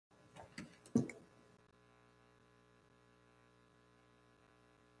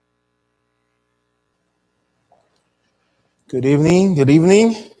Good evening. Good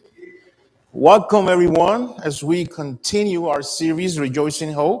evening. Welcome, everyone, as we continue our series,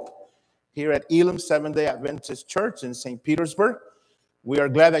 Rejoicing Hope, here at Elam Seventh-day Adventist Church in St. Petersburg. We are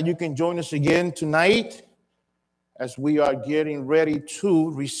glad that you can join us again tonight as we are getting ready to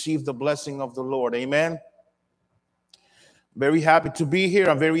receive the blessing of the Lord. Amen. Very happy to be here.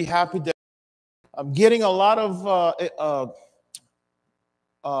 I'm very happy that I'm getting a lot of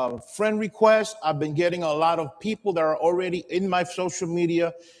friend requests. I've been getting a lot of people that are already in my social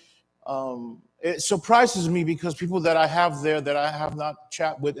media. It surprises me because people that I have there that I have not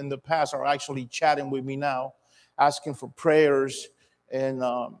chatted with in the past are actually chatting with me now, asking for prayers and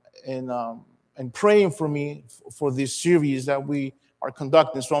praying for me for this series that we are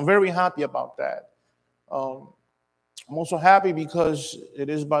conducting. So I'm very happy about that. I'm also happy because it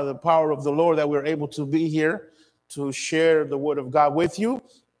is by the power of the Lord that we're able to be here to share the word of God with you.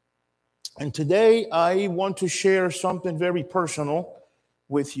 And today I want to share something very personal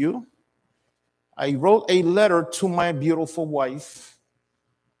with you. I wrote a letter to my beautiful wife,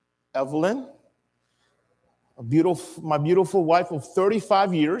 Evelyn, my beautiful wife of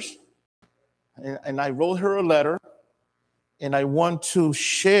 35 years. And I wrote her a letter, and I want to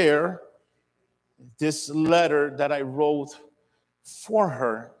share this letter that I wrote for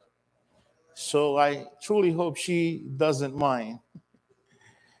her. So I truly hope she doesn't mind.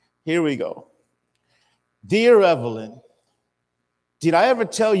 Here we go. Dear Evelyn, did I ever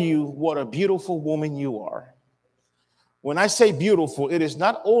tell you what a beautiful woman you are? When I say beautiful, it is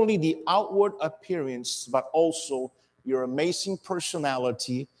not only the outward appearance, but also your amazing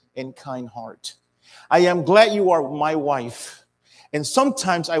personality and kind heart. I am glad you are my wife. And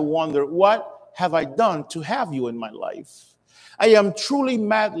sometimes I wonder, what have I done to have you in my life? I am truly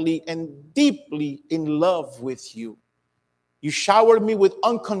madly and deeply in love with you. You showered me with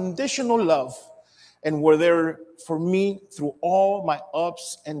unconditional love and were there for me through all my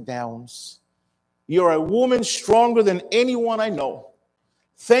ups and downs. You're a woman stronger than anyone I know.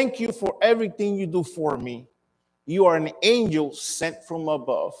 Thank you for everything you do for me. You are an angel sent from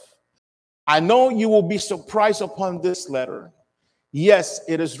above. I know you will be surprised upon this letter. Yes,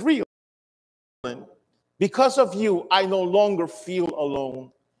 it is real. Because of you, I no longer feel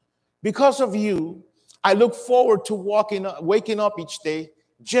alone. Because of you, I look forward to waking up each day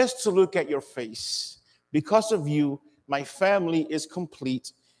just to look at your face. Because of you, my family is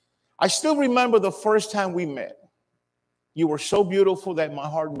complete. I still remember the first time we met. You were so beautiful that my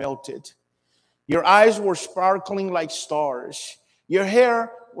heart melted. Your eyes were sparkling like stars. Your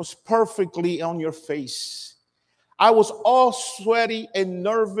hair was perfectly on your face. I was all sweaty and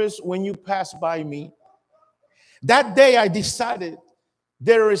nervous when you passed by me. That day I decided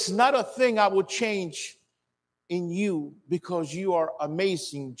there is not a thing I would change in you because you are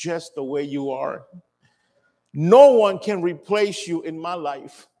amazing just the way you are. No one can replace you in my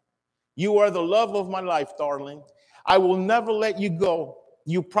life. You are the love of my life, darling. I will never let you go.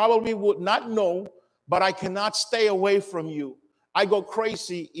 You probably would not know, but I cannot stay away from you. I go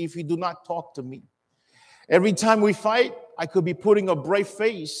crazy if you do not talk to me. Every time we fight, I could be putting a brave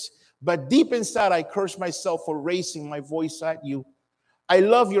face, but deep inside, I curse myself for raising my voice at you. I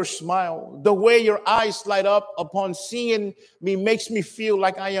love your smile. The way your eyes light up upon seeing me makes me feel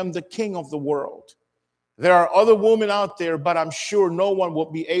like I am the king of the world. There are other women out there, but I'm sure no one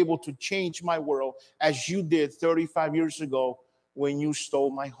will be able to change my world as you did 35 years ago when you stole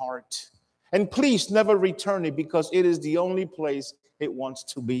my heart. And please never return it because it is the only place it wants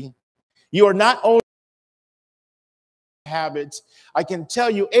to be. You are not only habits. I can tell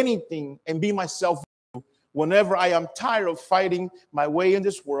you anything and be myself. Whenever I am tired of fighting my way in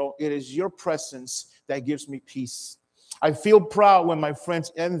this world, it is your presence that gives me peace. I feel proud when my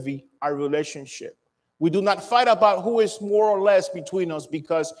friends envy our relationship. We do not fight about who is more or less between us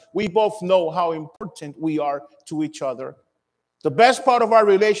because we both know how important we are to each other. The best part of our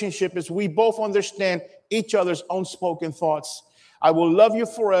relationship is we both understand each other's unspoken thoughts. I will love you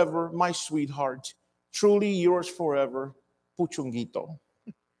forever, my sweetheart. Truly yours forever, Puchunguito.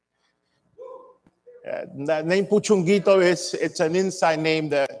 That name Puchunguito it's an inside name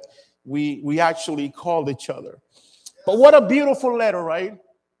that we actually called each other. But what a beautiful letter, right?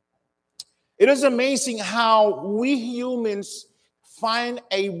 It is amazing how we humans find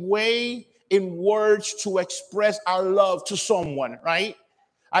a way in words to express our love to someone, right?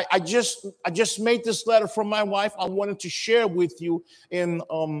 I just made this letter from my wife. I wanted to share with you. And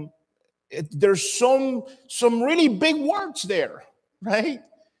there's some really big words there, right?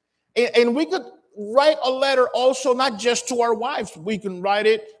 And we could write a letter also not just to our wives. We can write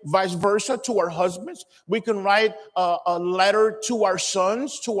it vice versa to our husbands. We can write a letter to our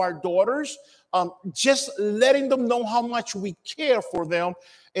sons, to our daughters. just letting them know how much we care for them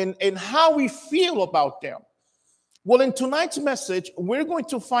and how we feel about them. Well, in tonight's message, we're going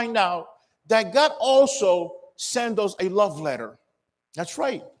to find out that God also sent us a love letter. That's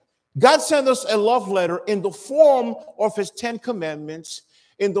right. God sent us a love letter in the form of his 10 commandments,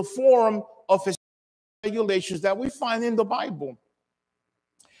 in the form of his regulations that we find in the Bible.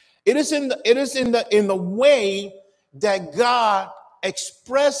 It is in the way that God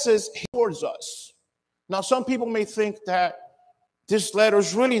expresses towards us. Now, some people may think that this letter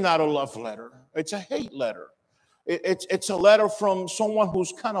is really not a love letter. It's a hate letter. It's a letter from someone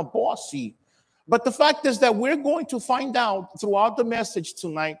who's kind of bossy. But the fact is that we're going to find out throughout the message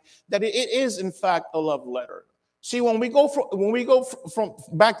tonight that it is, in fact, a love letter. See, when we go from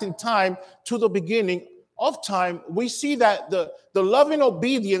back in time to the beginning of time, we see that the loving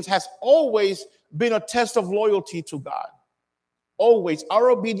obedience has always been a test of loyalty to God. Always. Our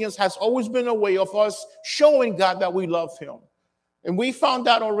obedience has always been a way of us showing God that we love him. And we found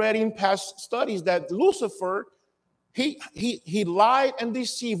out already in past studies that Lucifer, he lied and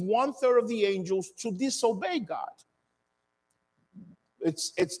deceived 1/3 of the angels to disobey God.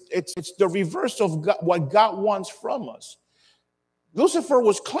 It's the reverse of God, what God wants from us. Lucifer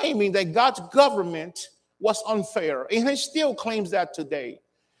was claiming that God's government was unfair, and he still claims that today.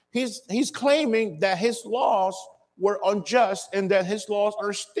 He's claiming that his laws were unjust and that his laws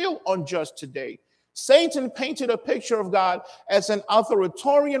are still unjust today. Satan painted a picture of God as an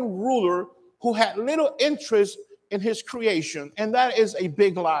authoritarian ruler who had little interest in his creation. And that is a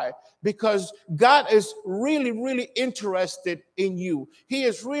big lie, because God is really, really interested in you. He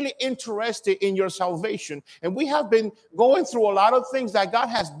is really interested in your salvation. And we have been going through a lot of things that God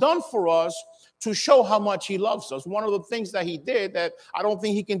has done for us to show how much he loves us. One of the things that he did that I don't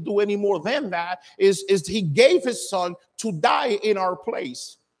think he can do any more than that is he gave his son to die in our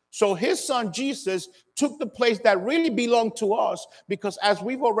place. So his son, Jesus, took the place that really belonged to us, because as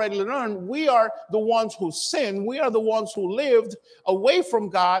we've already learned, we are the ones who sinned. We are the ones who lived away from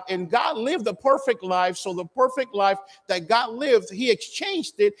God, and God lived a perfect life. So the perfect life that God lived, he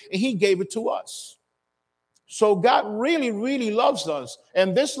exchanged it and he gave it to us. So God really, really loves us.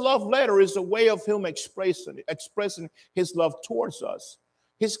 And this love letter is a way of him expressing his love towards us.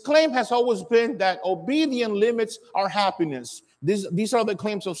 His claim has always been that obedience limits our happiness. These are the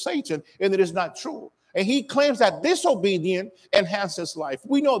claims of Satan, and it is not true. And he claims that disobedience enhances life.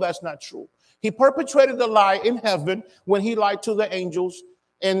 We know that's not true. He perpetrated the lie in heaven when he lied to the angels,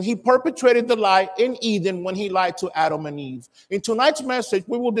 and he perpetrated the lie in Eden when he lied to Adam and Eve. In tonight's message,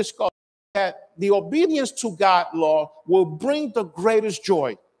 we will discuss that the obedience to God's law will bring the greatest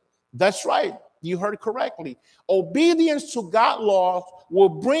joy. That's right. You heard correctly. Obedience to God's law will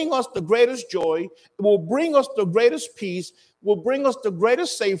bring us the greatest joy, will bring us the greatest peace, will bring us the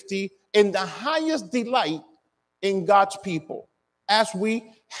greatest safety and the highest delight in God's people as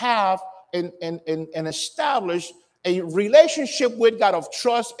we have and establish a relationship with God of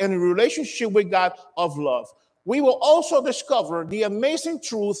trust and a relationship with God of love. We will also discover the amazing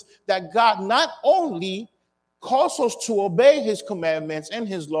truth that God not only calls us to obey his commandments and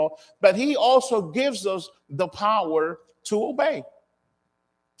his law, but he also gives us the power to obey.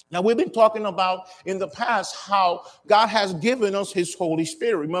 Now, we've been talking about in the past how God has given us his Holy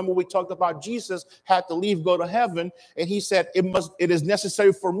Spirit. Remember, we talked about Jesus had to leave, go to heaven, and he said, it is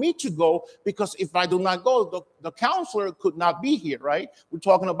necessary for me to go, because if I do not go, the counselor could not be here, right? We're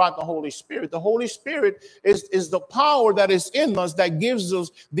talking about the Holy Spirit. The Holy Spirit is the power that is in us that gives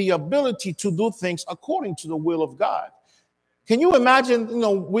us the ability to do things according to the will of God. Can you imagine,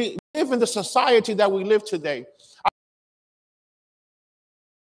 we live in the society that we live today.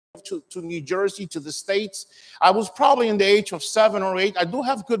 To New Jersey, to the States. I was probably in the age of 7 or 8. I do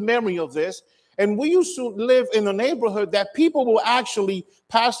have good memory of this. And we used to live in a neighborhood that people will actually,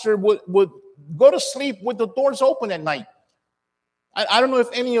 pastor would go to sleep with the doors open at night. I don't know if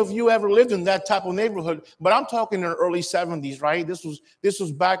any of you ever lived in that type of neighborhood, but I'm talking in the early 70s, right? This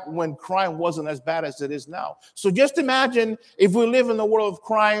was back when crime wasn't as bad as it is now. So just imagine if we live in a world of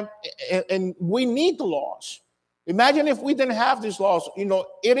crime and we need the laws. Imagine if we didn't have these laws.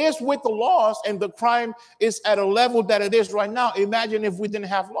 It is with the laws, and the crime is at a level that it is right now. Imagine if we didn't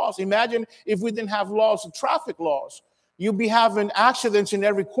have laws. Imagine if we didn't have laws, traffic laws. You'd be having accidents in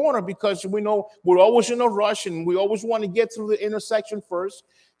every corner, because we know we're always in a rush and we always want to get through the intersection first.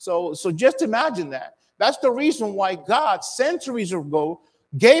 So just imagine that. That's the reason why God, centuries ago,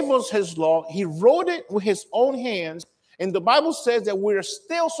 gave us his law. He wrote it with his own hands, and the Bible says that we're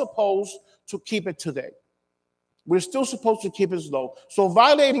still supposed to keep it today. We're still supposed to keep his law. So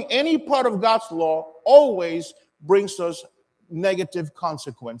violating any part of God's law always brings us negative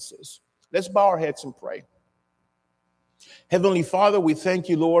consequences. Let's bow our heads and pray. Heavenly Father, we thank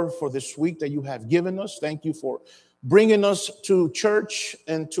you, Lord, for this week that you have given us. Thank you for bringing us to church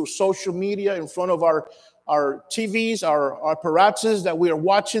and to social media in front of our TVs, our apparatus that we are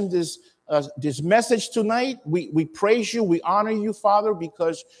watching this message tonight. We praise you. We honor you, Father,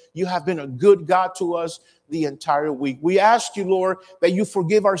 because you have been a good God to us the entire week. We ask you, Lord, that you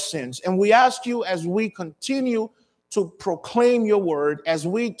forgive our sins. And we ask you, as we continue to proclaim your word, as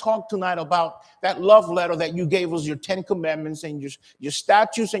we talk tonight about that love letter that you gave us, your 10 commandments and your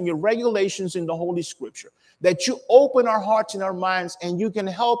statutes and your regulations in the Holy Scripture, that you open our hearts and our minds and you can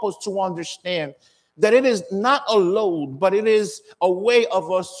help us to understand that it is not a load, but it is a way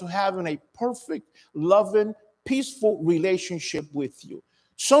of us to having a perfect, loving, peaceful relationship with you.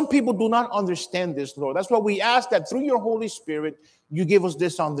 Some people do not understand this, Lord. That's why we ask that through your Holy Spirit, you give us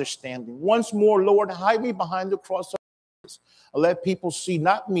this understanding. Once more, Lord, hide me behind the cross. Let people see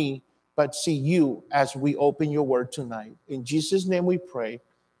not me, but see you as we open your word tonight. In Jesus' name we pray.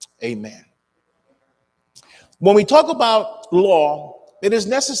 Amen. When we talk about law, it is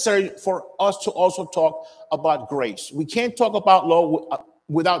necessary for us to also talk about grace. We can't talk about law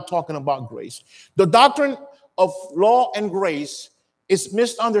without talking about grace. The doctrine of law and grace is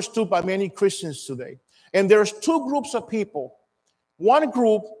misunderstood by many Christians today. And there's two groups of people. One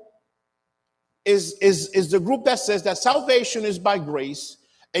group is the group that says that salvation is by grace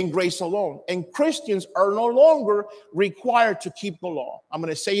and grace alone. And Christians are no longer required to keep the law. I'm going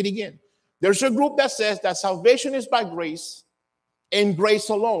to say it again. There's a group that says that salvation is by grace and grace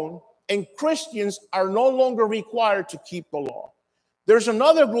alone, and Christians are no longer required to keep the law. There's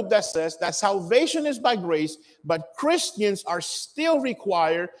another group that says that salvation is by grace, but Christians are still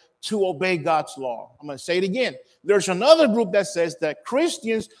required to obey God's law. I'm going to say it again. There's another group that says that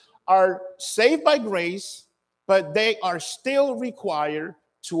Christians are saved by grace, but they are still required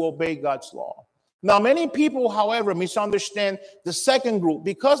to obey God's law. Now, many people, however, misunderstand the second group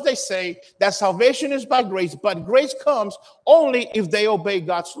because they say that salvation is by grace, but grace comes only if they obey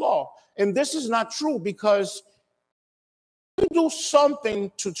God's law. And this is not true, because you do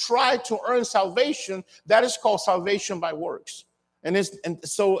something to try to earn salvation, that is called salvation by works.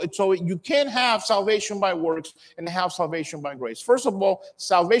 So you can't have salvation by works and have salvation by grace. First of all,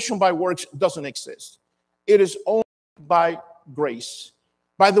 salvation by works doesn't exist. It is only by grace.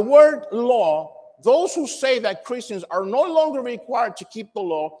 By the word law, those who say that Christians are no longer required to keep the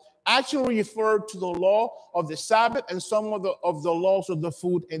law actually refer to the law of the Sabbath and some of the laws of the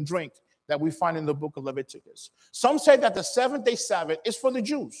food and drink that we find in the book of Leviticus. Some say that the seventh-day Sabbath is for the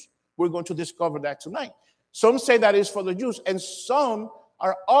Jews. We're going to discover that tonight. Some say that is for the Jews, and some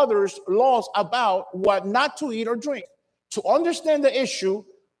are others laws about what not to eat or drink. To understand the issue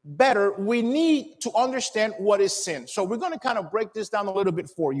better, we need to understand what is sin. So we're going to kind of break this down a little bit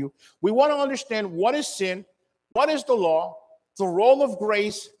for you. We want to understand what is sin, what is the law, the role of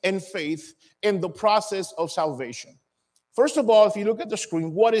grace and faith in the process of salvation. First of all, if you look at the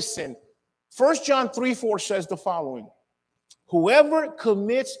screen, what is sin? 1 John 3:4 says the following: whoever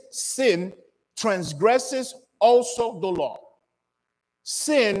commits sin transgresses also the law.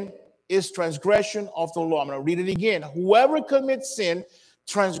 Sin is transgression of the law. I'm going to read it again. Whoever commits sin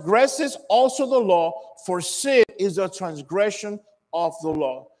transgresses also the law, for sin is a transgression of the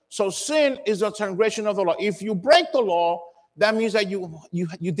law. So sin is a transgression of the law. If you break the law, that means that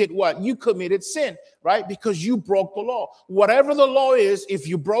you did what? You committed sin, right? Because you broke the law. Whatever the law is, if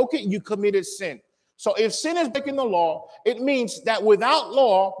you broke it, you committed sin. So if sin is breaking the law, it means that without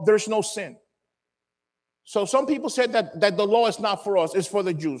law, there's no sin. So some people said that the law is not for us, it's for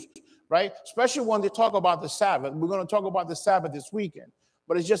the Jews, right? Especially when they talk about the Sabbath. We're going to talk about the Sabbath this weekend,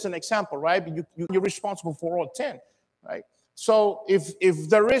 but it's just an example, right? You're responsible for all 10, right? So if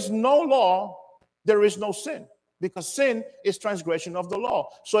there is no law, there is no sin, because sin is transgression of the law.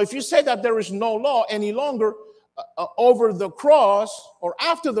 So if you say that there is no law any longer over the cross or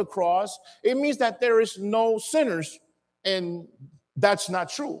after the cross, it means that there is no sinners, and that's not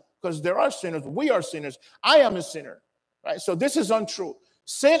true. Because there are sinners. We are sinners. I am a sinner, right? So this is untrue.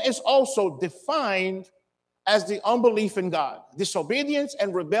 Sin is also defined as the unbelief in God, disobedience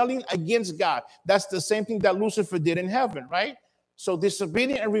and rebellion against God. That's the same thing that Lucifer did in heaven, right? So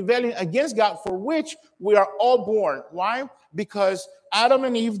disobedience and rebellion against God, for which we are all born. Why? Because Adam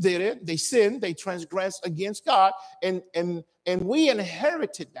and Eve did it. They sinned. They transgressed against God, and we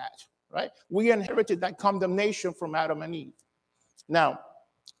inherited that, right? We inherited that condemnation from Adam and Eve. Now,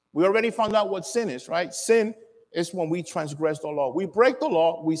 we already found out what sin is, right? Sin is when we transgress the law. We break the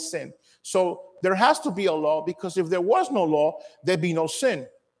law, we sin. So there has to be a law, because if there was no law, there'd be no sin,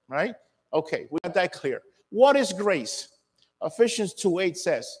 right? Okay, we got that clear. What is grace? Ephesians 2:8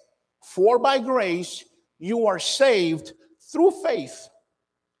 says, For by grace you are saved through faith.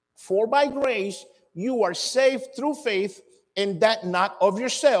 For by grace you are saved through faith, and that not of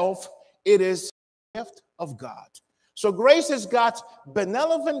yourself. It is the gift of God. So grace is God's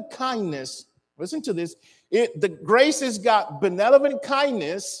benevolent kindness. Listen to this. The grace is God's benevolent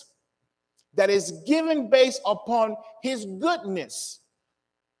kindness that is given based upon his goodness.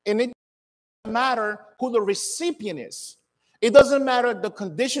 And it doesn't matter who the recipient is. It doesn't matter the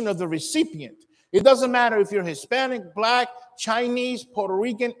condition of the recipient. It doesn't matter if you're Hispanic, Black, Chinese, Puerto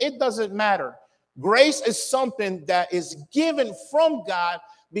Rican. It doesn't matter. Grace is something that is given from God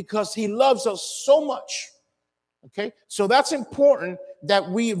because he loves us so much. Okay, so that's important that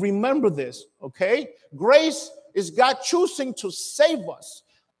we remember this. Okay, grace is God choosing to save us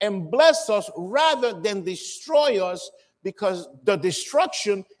and bless us rather than destroy us, because the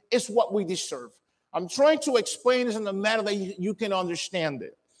destruction is what we deserve. I'm trying to explain this in a manner that you can understand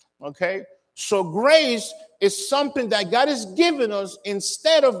it. Okay, so grace is something that God has given us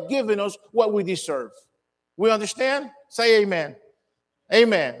instead of giving us what we deserve. We understand? Say amen.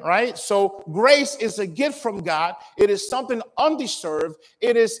 Amen, right? So grace is a gift from God. It is something undeserved.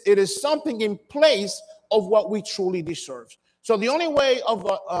 It is something in place of what we truly deserve. So the only way of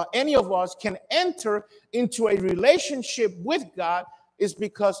any of us can enter into a relationship with God is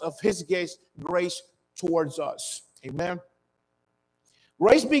because of his grace towards us. Amen.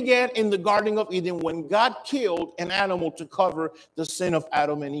 Grace began in the Garden of Eden when God killed an animal to cover the sin of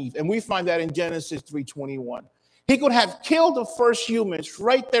Adam and Eve. And we find that in Genesis 3:21. He could have killed the first humans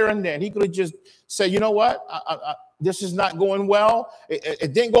right there and then. He could have just said, you know what? This is not going well.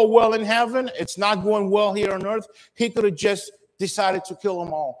 It didn't go well in heaven. It's not going well here on earth. He could have just decided to kill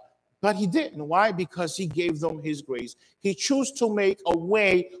them all. But he didn't. Why? Because he gave them his grace. He chose to make a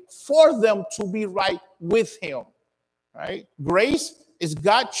way for them to be right with him. Right? Grace is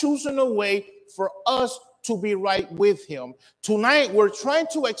God choosing a way for us to be right with him. Tonight, we're trying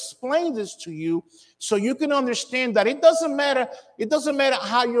to explain this to you so you can understand that it doesn't matter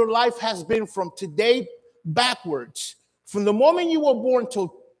how your life has been from today backwards. From the moment you were born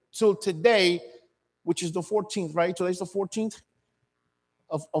till today, which is the 14th, right? Today's the 14th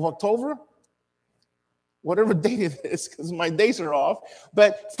of October. Whatever date it is, because my days are off.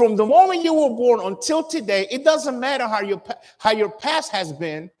 But from the moment you were born until today, it doesn't matter how your past has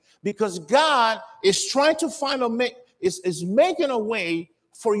been, because God is trying to is making a way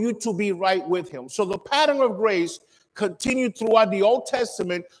for you to be right with him. So the pattern of grace continued throughout the Old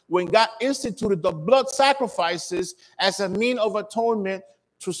Testament when God instituted the blood sacrifices as a means of atonement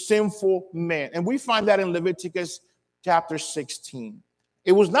to sinful men. And we find that in Leviticus chapter 16.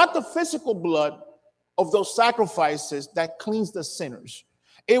 It was not the physical blood of those sacrifices that cleansed the sinners.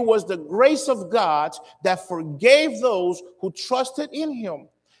 It was the grace of God that forgave those who trusted in him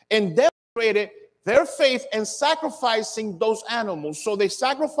and demonstrated their faith in sacrificing those animals. So they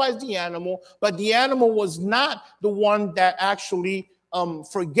sacrificed the animal, but the animal was not the one that actually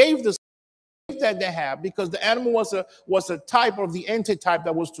forgave the sin that they have, because the animal was a type of the antitype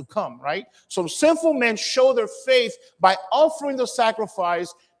that was to come, right? So sinful men show their faith by offering the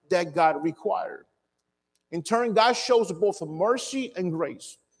sacrifice that God required. In turn, God shows both mercy and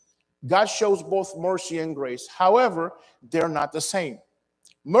grace. God shows both mercy and grace. However, they're not the same.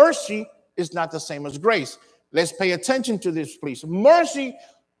 Mercy is not the same as grace. Let's pay attention to this, please. Mercy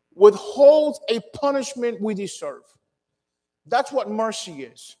withholds a punishment we deserve. That's what mercy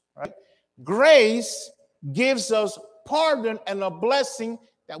is, right? Grace gives us pardon and a blessing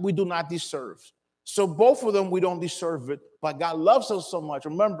that we do not deserve. So both of them, we don't deserve it, but God loves us so much.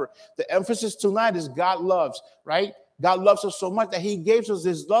 Remember, the emphasis tonight is God loves, right? God loves us so much that he gives us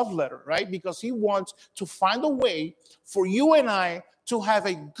this love letter, right? Because he wants to find a way for you and I to have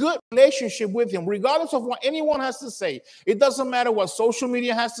a good relationship with him, regardless of what anyone has to say. It doesn't matter what social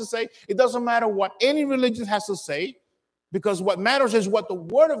media has to say. It doesn't matter what any religion has to say, because what matters is what the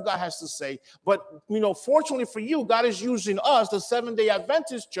word of God has to say. But, fortunately for you, God is using us, the Seventh-day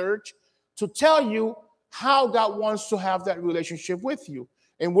Adventist Church, to tell you how God wants to have that relationship with you.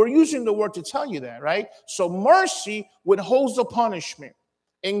 And we're using the word to tell you that, right? So mercy withholds the punishment,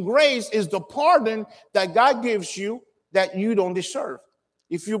 and grace is the pardon that God gives you that you don't deserve.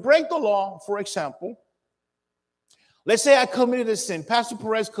 If you break the law, for example, let's say I committed a sin. Pastor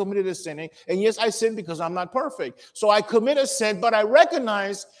Perez committed a sin. And yes, I sinned because I'm not perfect. So I commit a sin, but I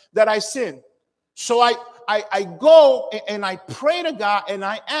recognize that I sinned. So I go and I pray to God and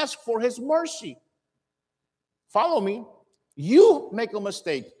I ask for his mercy. Follow me. You make a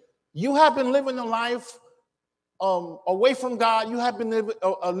mistake. You have been living a life away from God. You have been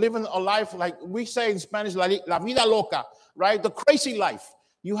living a life, like we say in Spanish, la vida loca, right? The crazy life.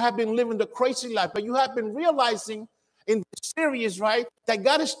 You have been living the crazy life, but you have been realizing in this series, right, that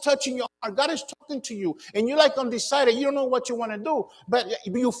God is touching your heart. God is talking to you, and you're like undecided. You don't know what you want to do, but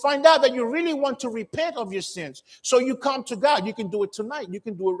you find out that you really want to repent of your sins. So you come to God. You can do it tonight. You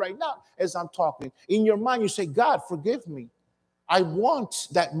can do it right now as I'm talking. In your mind, you say, God, forgive me. I want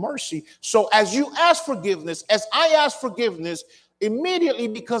that mercy. So as you ask forgiveness, as I ask forgiveness, immediately,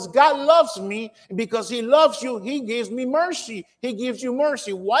 because God loves me, because he loves you, he gives me mercy. He gives you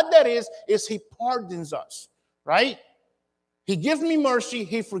mercy. What that is he pardons us, right? He gives me mercy.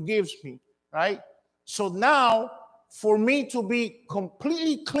 He forgives me, right? So now, for me to be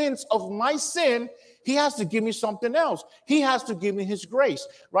completely cleansed of my sin, he has to give me something else. He has to give me his grace,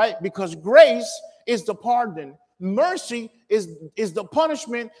 right? Because grace is the pardon. Mercy is the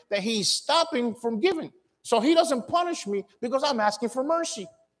punishment that he's stopping from giving. So he doesn't punish me because I'm asking for mercy.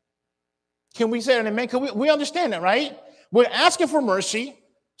 Can we say that, amen? Can we understand that, right? We're asking for mercy,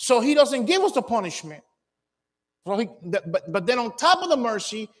 so he doesn't give us the punishment. So but then on top of the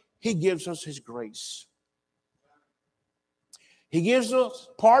mercy, he gives us his grace. He gives us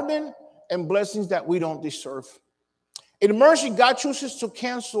pardon and blessings that we don't deserve. In mercy, God chooses to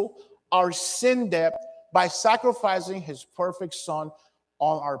cancel our sin debt by sacrificing his perfect son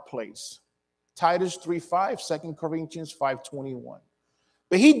on our place. Titus 3:5, 2 Corinthians 5:21.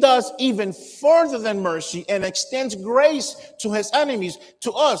 But he does even further than mercy and extends grace to his enemies,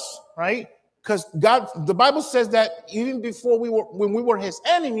 to us, right? Because God, the Bible says that even before when we were his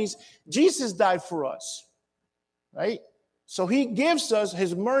enemies, Jesus died for us, right? So he gives us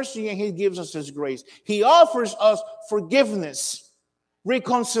his mercy and he gives us his grace. He offers us forgiveness,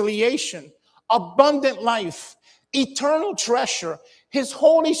 reconciliation, abundant life, eternal treasure, his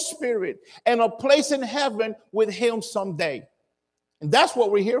Holy Spirit, and a place in heaven with him someday. And that's what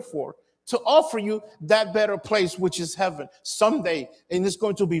we're here for, to offer you that better place, which is heaven, someday. And it's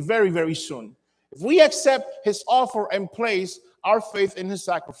going to be very, very soon. If we accept his offer and place our faith in his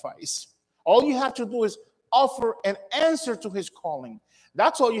sacrifice, all you have to do is offer an answer to his calling.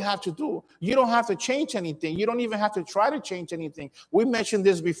 That's all you have to do. You don't have to change anything. You don't even have to try to change anything. We mentioned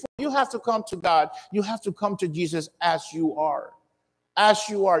this before. You have to come to God. You have to come to Jesus as you are. As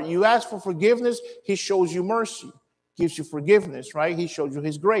you are. You ask for forgiveness, he shows you mercy. Gives you forgiveness, right? He shows you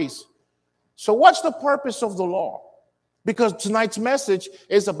his grace. So what's the purpose of the law? Because tonight's message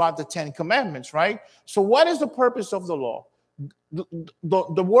is about the 10 commandments, right? So what is the purpose of the law?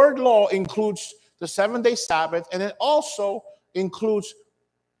 The word law includes the 7-day Sabbath, and it also includes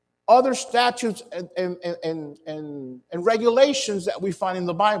other statutes and regulations that we find in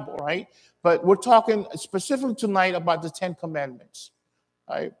the Bible, right? But we're talking specifically tonight about the 10 commandments,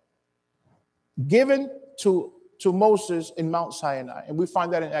 right? Given to Moses in Mount Sinai, and we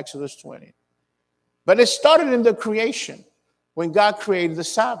find that in Exodus 20. But it started in the creation, when God created the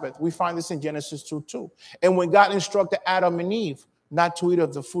Sabbath. We find this in Genesis 2:2. And when God instructed Adam and Eve not to eat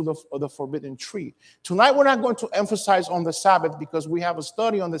of the fruit of the forbidden tree. Tonight, we're not going to emphasize on the Sabbath because we have a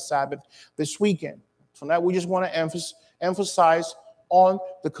study on the Sabbath this weekend. Tonight, we just want to emphasize on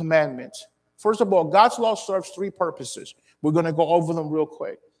the commandments. First of all, God's law serves 3 purposes. We're going to go over them real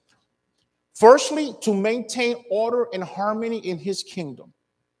quick. Firstly, to maintain order and harmony in his kingdom.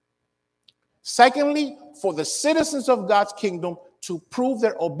 Secondly, for the citizens of God's kingdom to prove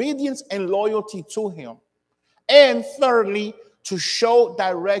their obedience and loyalty to him. And thirdly, to show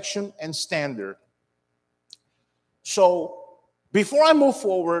direction and standard. So before I move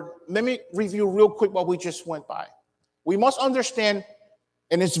forward, let me review real quick what we just went by. We must understand,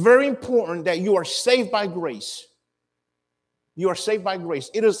 and it's very important, that you are saved by grace. You are saved by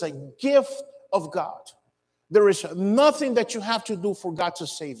grace. It is a gift of God. There is nothing that you have to do for God to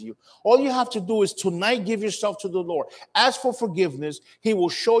save you. All you have to do is tonight give yourself to the Lord. Ask for forgiveness. He will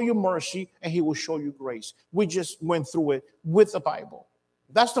show you mercy and he will show you grace. We just went through it with the Bible.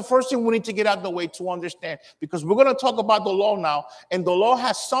 That's the first thing we need to get out of the way to understand, because we're going to talk about the law now, and the law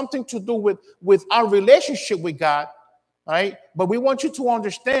has something to do with our relationship with God, right? But we want you to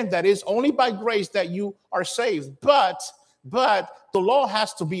understand that it's only by grace that you are saved, but the law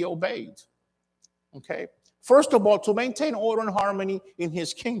has to be obeyed, okay? First of all, to maintain order and harmony in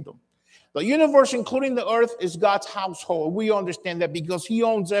his kingdom. The universe, including the earth, is God's household. We understand that because he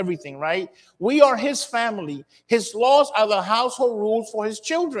owns everything, right? We are his family. His laws are the household rules for his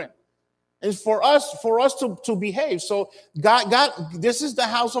children. It's for us to behave. So God, this is the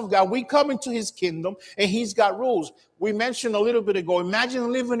house of God. We come into his kingdom and he's got rules. We mentioned a little bit ago,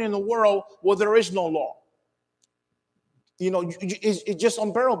 imagine living in a world where there is no law. it's just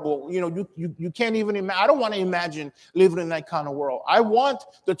unbearable. You can't even imagine. I don't want to imagine living in that kind of world. I want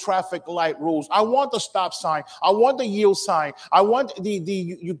the traffic light rules. I want the stop sign. I want the yield sign. I want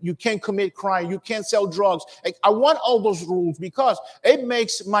you can't commit crime. You can't sell drugs. I want all those rules because it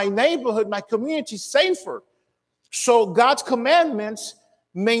makes my neighborhood, my community safer. So God's commandments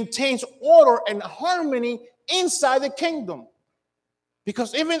maintains order and harmony inside the kingdom.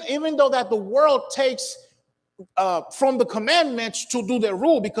 Because even though that the world takes from the commandments to do their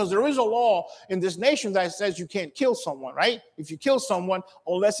rule, because there is a law in this nation that says you can't kill someone, right? If you kill someone,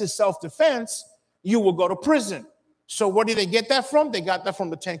 unless it's self-defense, you will go to prison. So where did they get that from? They got that from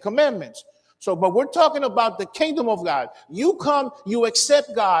the 10 Commandments. So, but we're talking about the kingdom of God. You come, you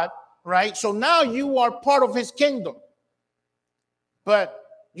accept God, right? So now you are part of his kingdom. But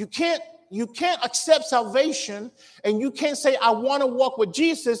you can't accept salvation, and you can't say, I want to walk with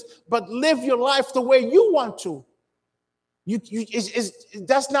Jesus, but live your life the way you want to.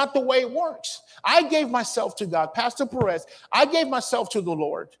 That's not the way it works. I gave myself to God. Pastor Perez, I gave myself to the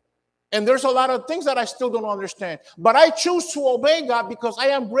Lord. And there's a lot of things that I still don't understand. But I choose to obey God because I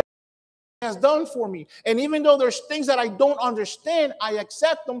am grateful for what he has done for me. And even though there's things that I don't understand, I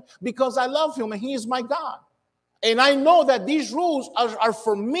accept them because I love him and he is my God. And I know that these rules are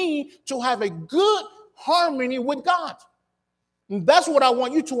for me to have a good harmony with God. And that's what I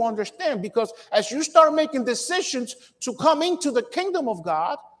want you to understand, because as you start making decisions to come into the kingdom of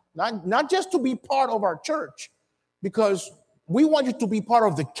God, not just to be part of our church, because we want you to be part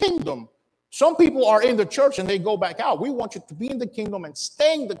of the kingdom. Some people are in the church and they go back out. We want you to be in the kingdom and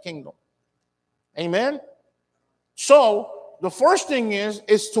stay in the kingdom. Amen? So, the first thing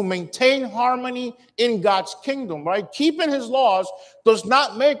is to maintain harmony in God's kingdom, right? Keeping his laws does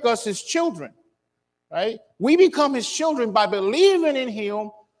not make us his children, right? We become his children by believing in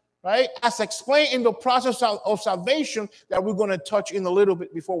him, right? As explained in the process of salvation that we're going to touch in a little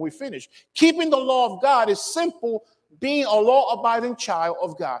bit before we finish. Keeping the law of God is simple, being a law-abiding child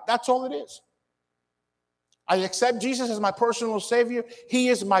of God. That's all it is. I accept Jesus as my personal Savior. He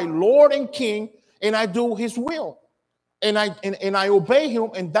is my Lord and King, and I do his will. And I obey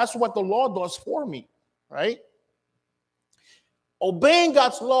him, and that's what the law does for me, right? Obeying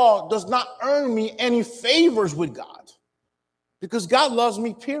God's law does not earn me any favors with God, because God loves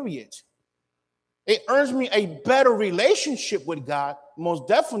me, period. It earns me a better relationship with God, most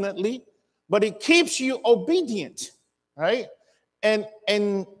definitely, but it keeps you obedient, right? And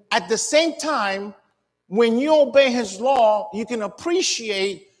at the same time, when you obey his law, you can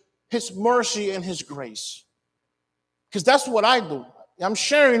appreciate his mercy and his grace. Because that's what I do. I'm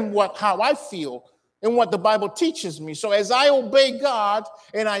sharing how I feel and what the Bible teaches me. So as I obey God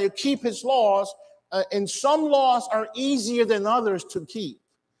and I keep his laws, and some laws are easier than others to keep,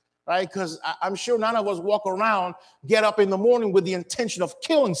 right? Because I'm sure none of us walk around, get up in the morning with the intention of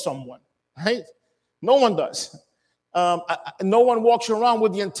killing someone, right? No one does. No one walks around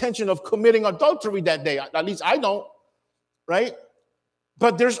with the intention of committing adultery that day. At least I don't, right?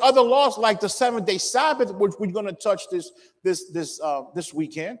 But there's other laws like the 7-day Sabbath, which we're going to touch this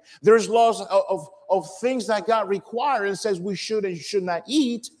weekend. There's laws of things that God requires and says we should and should not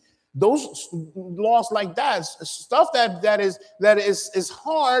eat. Those laws like that, stuff that is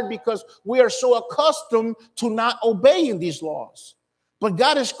hard because we are so accustomed to not obeying these laws. But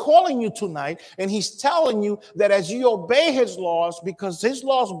God is calling you tonight, and he's telling you that as you obey his laws, because his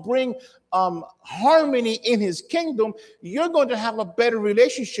laws bring harmony in his kingdom, you're going to have a better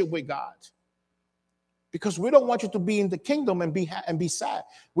relationship with God. Because we don't want you to be in the kingdom and be sad.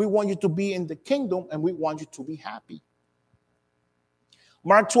 We want you to be in the kingdom, and we want you to be happy.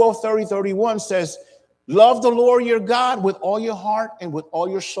 Mark 12:30-31 says, love the Lord your God with all your heart and with all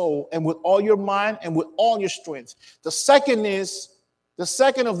your soul and with all your mind and with all your strength. The second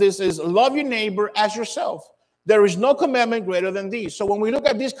of this is love your neighbor as yourself. There is no commandment greater than these. So when we look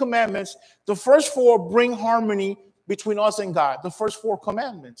at these commandments, the first 4 bring harmony between us and God. The first 4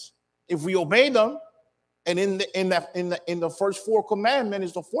 commandments. If we obey them, and in the first 4 commandments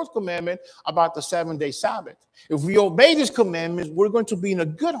is the 4th commandment about the 7-day Sabbath. If we obey these commandments, we're going to be in a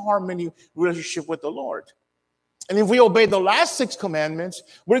good harmony relationship with the Lord. And if we obey the last 6 commandments,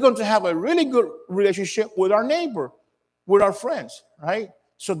 we're going to have a really good relationship with our neighbor, with our friends, right?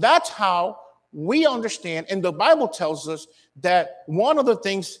 So that's how we understand, and the Bible tells us that one of the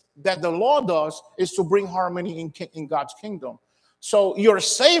things that the law does is to bring harmony in God's kingdom. So you're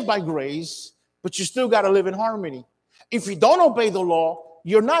saved by grace, but you still got to live in harmony. If you don't obey the law,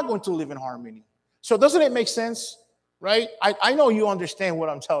 you're not going to live in harmony. So doesn't it make sense, right? I know you understand what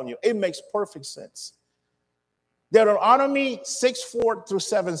I'm telling you. It makes perfect sense. Deuteronomy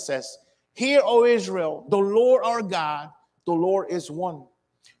 6:4-7 says, hear, O Israel, the Lord our God, the Lord is one.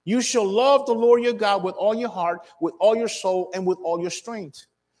 You shall love the Lord your God with all your heart, with all your soul, and with all your strength.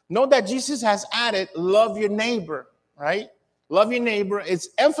 Know that Jesus has added, love your neighbor, right? Love your neighbor. It's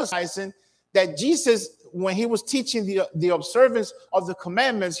emphasizing that Jesus, when he was teaching the observance of the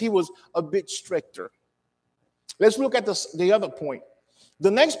commandments, he was a bit stricter. Let's look at the other point. The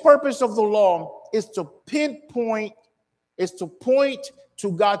next purpose of the law is to point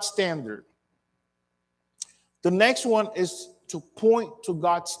to God's standard. The next one is to point to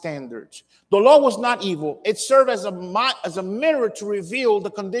God's standards. The law was not evil. It served as a mirror to reveal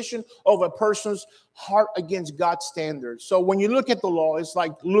the condition of a person's heart against God's standards. So when you look at the law, it's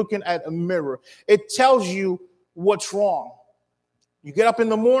like looking at a mirror. It tells you what's wrong. You get up in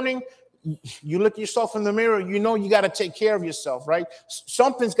the morning, you look yourself in the mirror, you know you got to take care of yourself, right?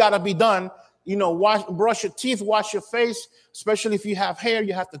 Something's got to be done. You know, brush your teeth, wash your face, especially if you have hair,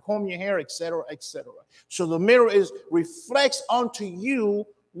 you have to comb your hair, etc., etc. So the mirror reflects onto you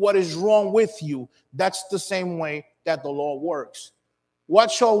what is wrong with you. That's the same way that the law works. What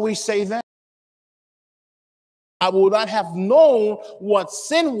shall we say then? I would not have known what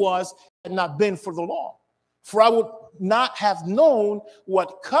sin was had not been for the law. For I would not have known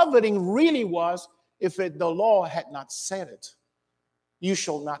what coveting really was if the law had not said it. You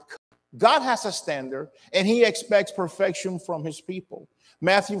shall not covet. God has a standard, and he expects perfection from his people.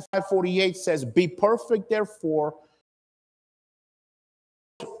 Matthew 5:48 says, be perfect, therefore.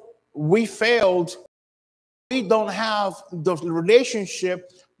 We failed. We don't have the relationship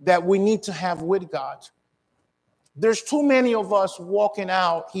that we need to have with God. There's too many of us walking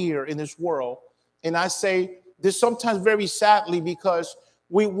out here in this world, and I say this sometimes very sadly because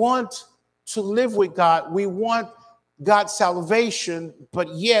we want to live with God. We want God's salvation,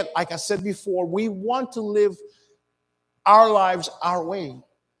 but yet, like I said before, we want to live our lives our way.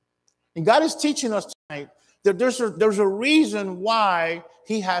 And God is teaching us tonight that there's a reason why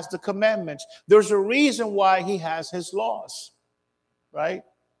he has the commandments. There's a reason why he has his laws, right?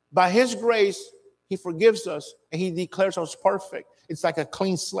 By his grace, he forgives us and he declares us perfect. It's like a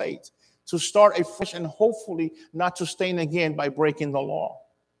clean slate to start afresh and hopefully not to stain again by breaking the law,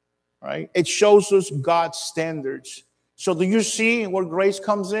 right? It shows us God's standards. So do you see where grace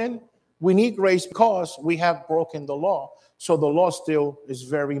comes in? We need grace because we have broken the law. So the law still is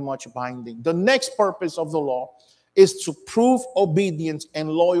very much binding. The next purpose of the law is to prove obedience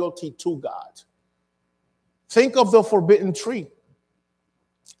and loyalty to God. Think of the forbidden tree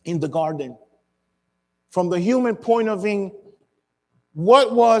in the garden. From the human point of view,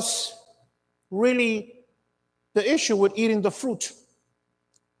 what was really the issue with eating the fruit?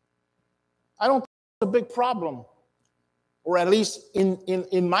 I don't think it's a big problem. Or at least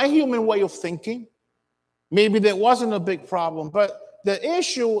in my human way of thinking, maybe there wasn't a big problem. But the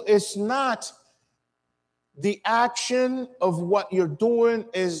issue is not the action of what you're doing.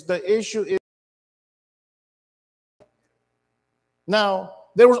 The issue. Now,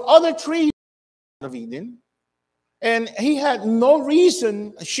 there was other trees of Eden, and she had no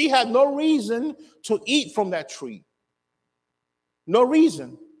reason to eat from that tree. No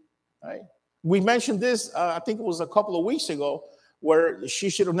reason, right? We mentioned this, I think it was a couple of weeks ago, where she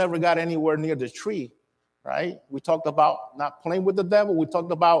should have never got anywhere near the tree, right? We talked about not playing with the devil. We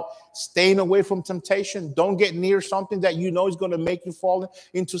talked about staying away from temptation. Don't get near something that you know is going to make you fall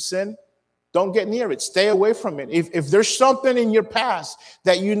into sin. Don't get near it. Stay away from it. If there's something in your past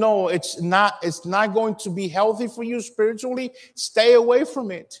that you know it's not going to be healthy for you spiritually, stay away from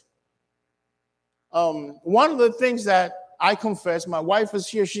it. One of the things that I confess, my wife is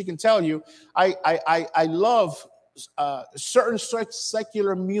here, she can tell you, I love certain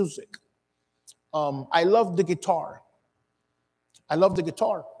secular music. I love the guitar. I love the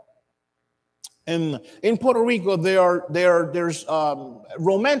guitar. And in Puerto Rico, there's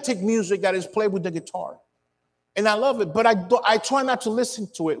romantic music that is played with the guitar. And I love it, but I try not to listen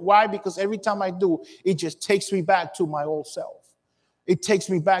to it. Why? Because every time I do, it just takes me back to my old self. It takes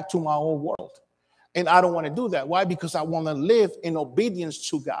me back to my old world. And I don't want to do that. Why? Because I want to live in obedience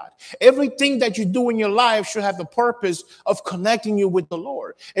to God. Everything that you do in your life should have the purpose of connecting you with the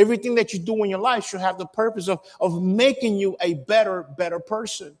Lord. Everything that you do in your life should have the purpose of making you a better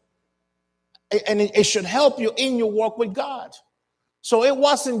person. And it should help you in your walk with God. So it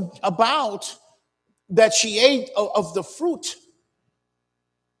wasn't about that she ate of the fruit.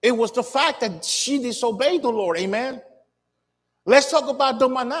 It was the fact that she disobeyed the Lord. Amen. Let's talk about the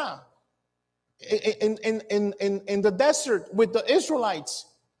manna. In the desert with the Israelites,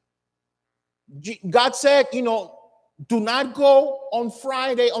 God said, do not go on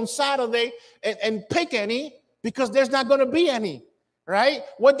Saturday, and pick any, because there's not going to be any. right?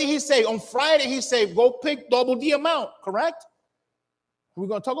 What did he say? On Friday, he said, go pick double the amount, correct? We're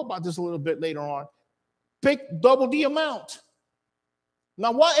going to talk about this a little bit later on. Pick double the amount.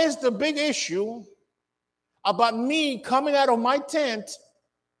 Now, what is the big issue about me coming out of my tent,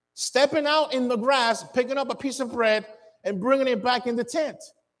 stepping out in the grass, picking up a piece of bread, and bringing it back in the tent?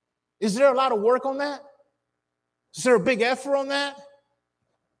 Is there a lot of work on that? Is there a big effort on that?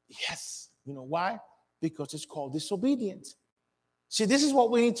 Yes. You know why? Because it's called disobedience. See, this is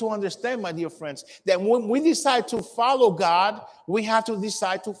what we need to understand, my dear friends, that when we decide to follow God, we have to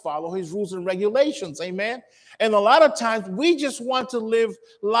decide to follow his rules and regulations. Amen. And a lot of times we just want to live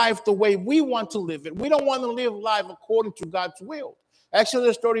life the way we want to live it. We don't want to live life according to God's will.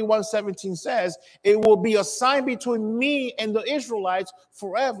 Exodus 31:17 says, it will be a sign between me and the Israelites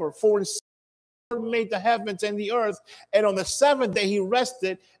forever. For in made the heavens and the earth, and on the seventh day he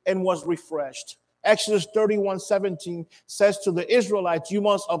rested and was refreshed. Exodus 31:17 says to the Israelites, you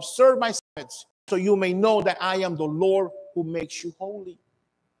must observe my Sabbaths, so you may know that I am the Lord who makes you holy.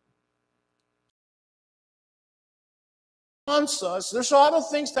 There's other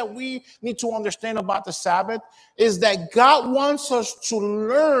things that we need to understand about the Sabbath, is that God wants us to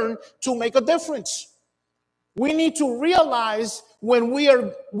learn to make a difference. We need to realize when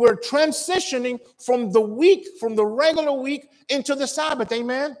we're transitioning from the regular week into the Sabbath.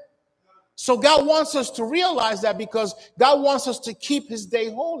 Amen. So God wants us to realize that, because God wants us to keep his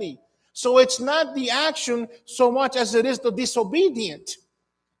day holy. So it's not the action so much as it is the disobedient.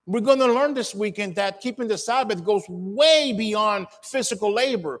 We're going to learn this weekend that keeping the Sabbath goes way beyond physical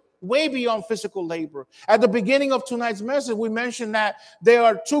labor, way beyond physical labor. At the beginning of tonight's message, we mentioned that there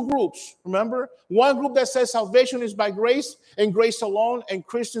are two groups, remember? One group that says salvation is by grace and grace alone, and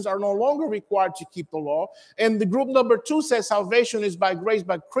Christians are no longer required to keep the law. And the group number two says salvation is by grace,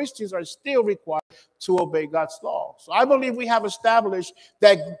 but Christians are still required to obey God's law. So I believe we have established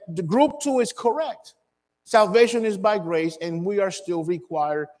that the group two is correct. Salvation is by grace, and we are still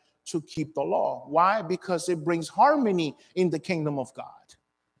required to keep the law. Why? Because it brings harmony in the kingdom of God.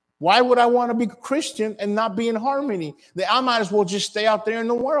 Why would I want to be a Christian and not be in harmony? That I might as well just stay out there in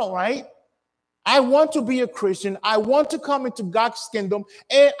the world, right? I want to be a Christian. I want to come into God's kingdom,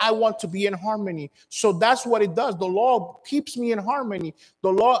 and I want to be in harmony. So that's what it does. The law keeps me in harmony.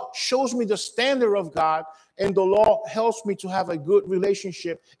 The law shows me the standard of God, and the law helps me to have a good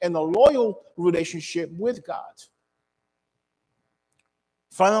relationship and a loyal relationship with God.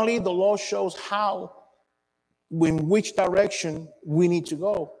 Finally, the law shows in which direction we need to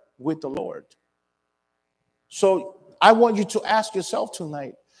go with the Lord. So I want you to ask yourself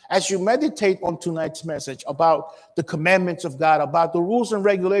tonight, as you meditate on tonight's message about the commandments of God, about the rules and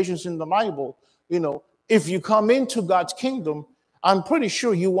regulations in the Bible, if you come into God's kingdom, I'm pretty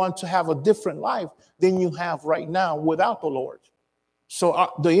sure you want to have a different life than you have right now without the Lord.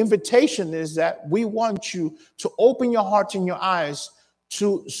 So the invitation is that we want you to open your heart and your eyes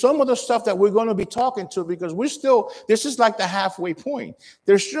to some of the stuff that we're going to be talking to, because this is like the halfway point.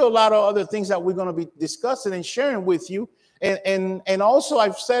 There's still a lot of other things that we're going to be discussing and sharing with you. And also,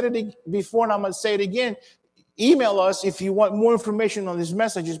 I've said it before, and I'm going to say it again. Email us if you want more information on these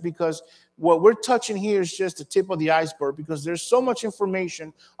messages, because what we're touching here is just the tip of the iceberg, because there's so much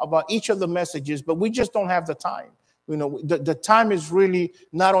information about each of the messages, but we just don't have the time. The time is really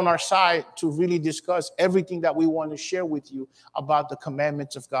not on our side to really discuss everything that we want to share with you about the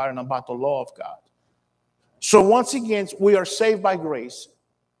commandments of God and about the law of God. So once again, we are saved by grace,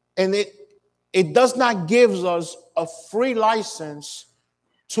 and it does not give us a free license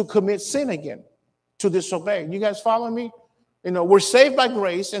to commit sin again, to disobey. You guys follow me? We're saved by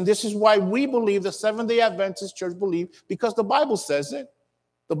grace, and this is why we believe, the Seventh-day Adventist Church believe, because the Bible says it.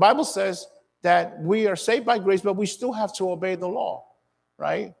 The Bible says that we are saved by grace, but we still have to obey the law,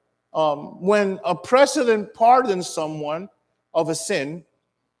 right? When a president pardons someone of a sin,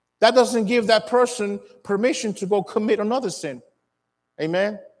 that doesn't give that person permission to go commit another sin.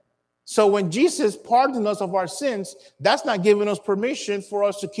 Amen? So when Jesus pardoned us of our sins, that's not giving us permission for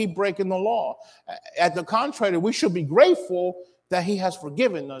us to keep breaking the law. At the contrary, we should be grateful that he has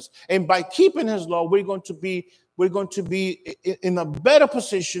forgiven us. And by keeping his law, we're going to be in a better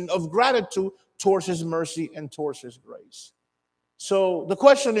position of gratitude towards his mercy and towards his grace. So the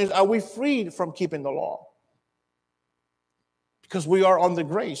question is, are we freed from keeping the law? Because we are under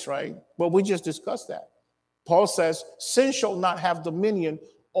grace, right? Well, we just discussed that. Paul says, sin shall not have dominion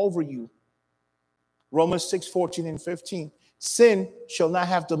over you. Romans 6:14 and 15. Sin shall not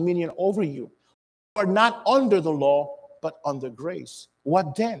have dominion over you. You are not under the law, but under grace.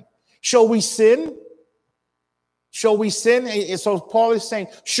 What then? Shall we sin? Shall we sin? And so Paul is saying,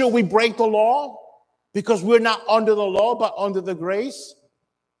 should we break the law? because we're not under the law, but under the grace?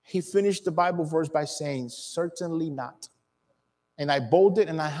 He finished the Bible verse by saying, certainly not. And I bolded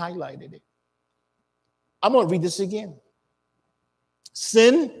and I highlighted it. I'm going to read this again.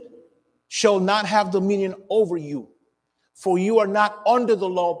 Sin shall not have dominion over you, for you are not under the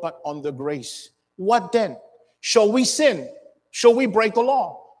law, but under grace. What then? Shall we sin? Shall we break the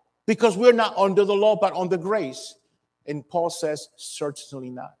law? Because we're not under the law, but under grace. And Paul says, certainly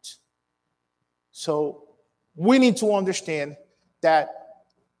not. So we need to understand that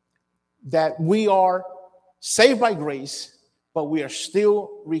we are saved by grace, but we are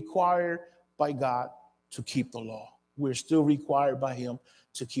still required by God to keep the law. We're still required by him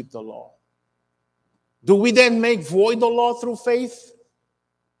to keep the law. Do we then make void the law through faith?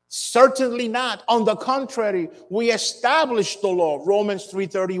 Certainly not. On the contrary, we establish the law. Romans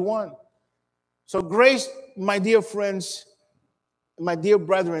 3:31. So grace, my dear friends, my dear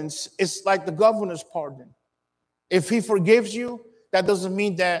brethren, is like the governor's pardon. If he forgives you, that doesn't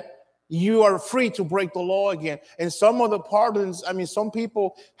mean that you are free to break the law again. And some of the pardons, I mean, some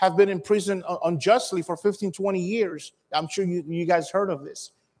people have been in prison unjustly for 15, 20 years. I'm sure you guys heard of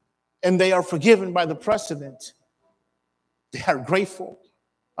this. And they are forgiven by the president. They are grateful.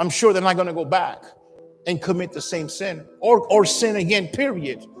 I'm sure they're not going to go back and commit the same sin or sin again,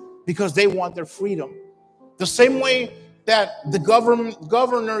 period, because they want their freedom. The same way that the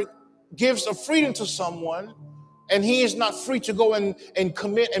governor gives a freedom to someone, and he is not free to go and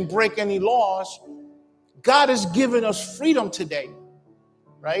commit and break any laws. God has given us freedom today,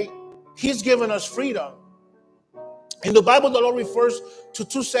 right? He's given us freedom. In the Bible, the Lord refers to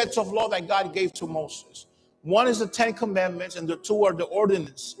two sets of law that God gave to Moses. One is the 10 Commandments, and the two are the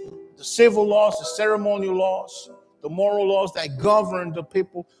ordinance, the civil laws, the ceremonial laws, the moral laws that govern the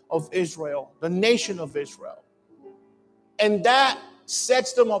people of Israel, the nation of Israel. And that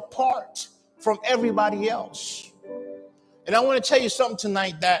sets them apart from everybody else. And I want to tell you something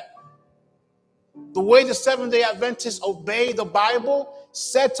tonight, that the way the Seventh-day Adventists obey the Bible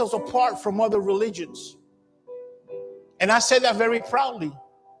sets us apart from other religions. And I say that very proudly.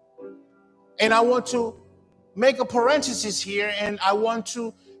 And I want to make a parenthesis here, and I want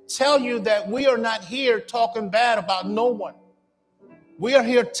to tell you that we are not here talking bad about no one. We are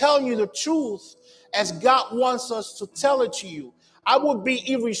here telling you the truth as God wants us to tell it to you. I would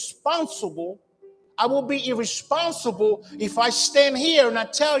be irresponsible if I stand here and I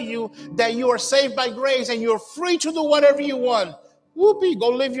tell you that you are saved by grace and you're free to do whatever you want. Whoopee, go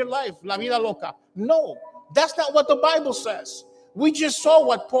live your life. La vida loca. No, that's not what the Bible says. We just saw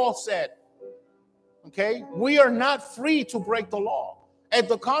what Paul said. Okay? We are not free to break the law. At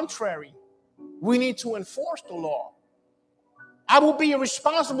the contrary, we need to enforce the law. I will be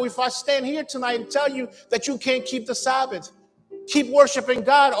irresponsible if I stand here tonight and tell you that you can't keep the Sabbath. Keep worshiping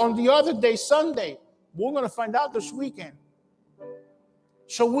God on the other day, Sunday. We're going to find out this weekend.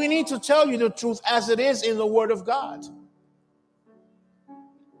 So we need to tell you the truth as it is in the Word of God.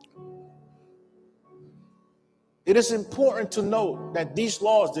 It is important to note that these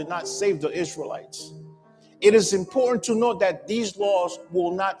laws did not save the Israelites. It is important to note that these laws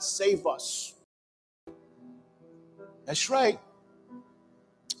will not save us. That's right.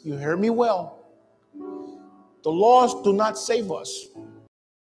 You heard me well. The laws do not save us.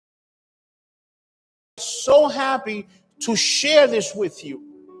 So happy to share this with you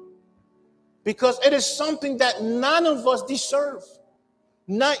because it is something that none of us deserve.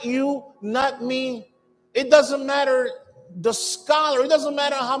 Not you, not me. It doesn't matter the scholar. It doesn't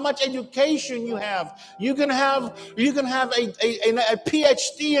matter how much education you have. You can have a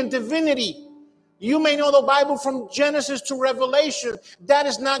PhD in divinity. You may know the Bible from Genesis to Revelation. That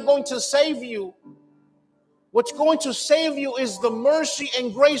is not going to save you. What's going to save you is the mercy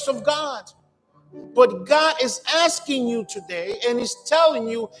and grace of God. But God is asking you today and is telling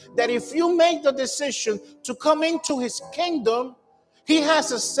you that if you make the decision to come into his kingdom, he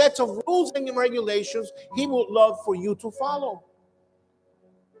has a set of rules and regulations he would love for you to follow.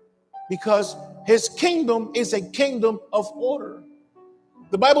 Because his kingdom is a kingdom of order.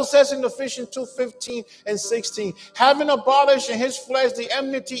 The Bible says in Ephesians 2:15 and 16, having abolished in his flesh the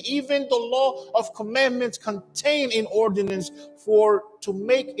enmity, even the law of commandments contained in ordinance, for to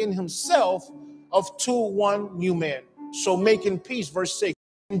make in himself of two one new man. So making peace, verse 6,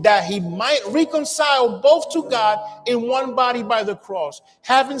 that he might reconcile both to God in one body by the cross,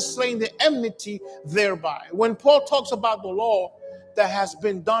 having slain the enmity thereby. When Paul talks about the law that has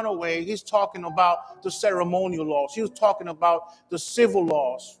been done away, he's talking about the ceremonial laws. He was talking about the civil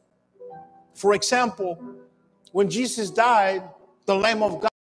laws. For example, when Jesus died, the Lamb of God,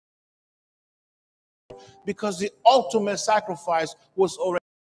 because the ultimate sacrifice was already,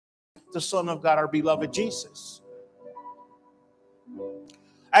 the Son of God, our beloved Jesus.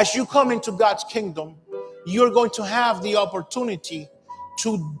 As you come into God's kingdom, you're going to have the opportunity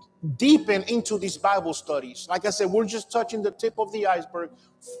to deepen into these Bible studies. Like I said, we're just touching the tip of the iceberg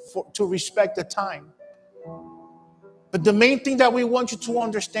to respect the time. But the main thing that we want you to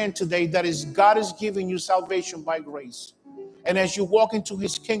understand today, that is, God is giving you salvation by grace. And as you walk into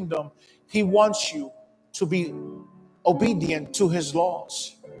his kingdom, he wants you to be obedient to his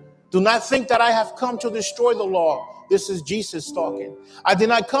laws. Do not think that I have come to destroy the law. This is Jesus talking. I did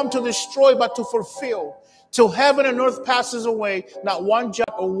not come to destroy, but to fulfill. Till heaven and earth passes away, not one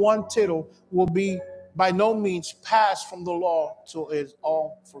jot or one tittle will be by no means passed from the law till it is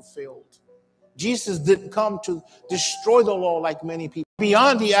all fulfilled. Jesus didn't come to destroy the law like many people.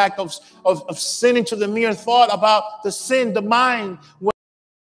 Beyond the act of sinning, to the mere thought about the sin, the mind, where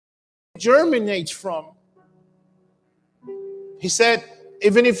it germinates from. He said,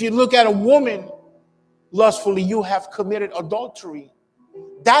 even if you look at a woman lustfully, you have committed adultery.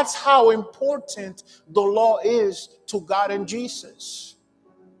 That's how important the law is to God and Jesus.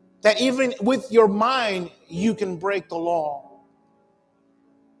 That even with your mind, you can break the law.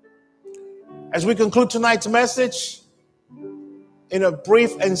 As we conclude tonight's message, in a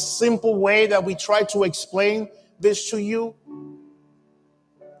brief and simple way that we try to explain this to you,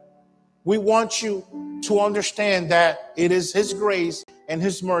 we want you to understand that it is his grace and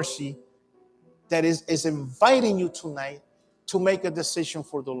his mercy that is inviting you tonight to make a decision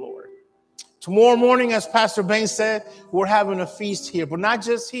for the Lord. Tomorrow morning, as Pastor Bain said, we're having a feast here. But not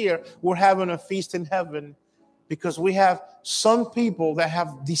just here, we're having a feast in heaven, because we have some people that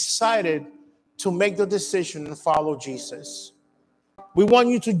have decided to make the decision and follow Jesus. We want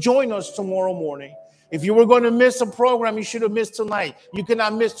you to join us tomorrow morning. If you were going to miss a program, you should have missed tonight. You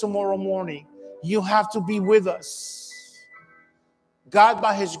cannot miss tomorrow morning. You have to be with us. God,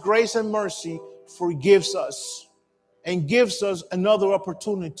 by his grace and mercy, forgives us and gives us another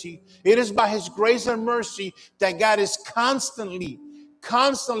opportunity. It is by his grace and mercy that God is constantly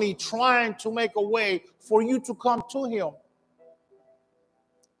trying to make a way for you to come to him.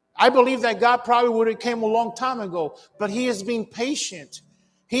 I believe that God probably would have came a long time ago, but he has been patient.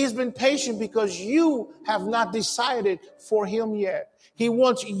 He has been patient because you have not decided for him yet. He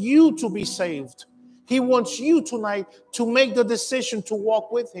wants you to be saved. He wants you tonight to make the decision to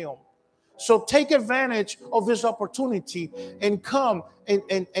walk with him. So take advantage of this opportunity and come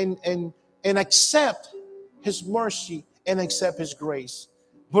and accept his mercy and accept his grace.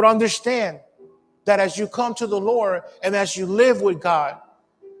 But understand that as you come to the Lord and as you live with God,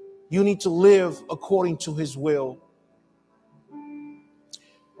 you need to live according to his will.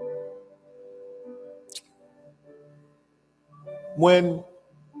 When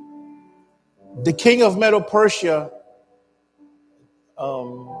the king of Medo-Persia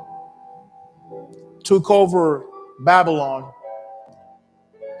took over Babylon,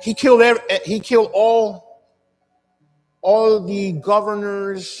 he killed all the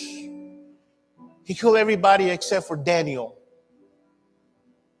governors. He killed everybody except for Daniel.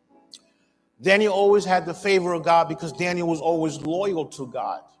 Daniel always had the favor of God because Daniel was always loyal to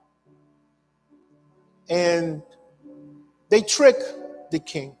God. And they tricked the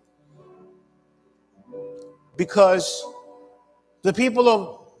king because the people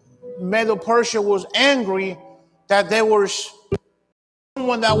of Medo-Persia was angry that there was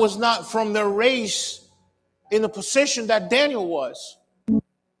someone that was not from their race in the position that Daniel was.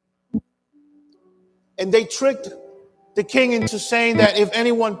 And they tricked the king into saying that if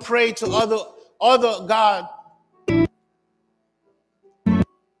anyone prayed to other God,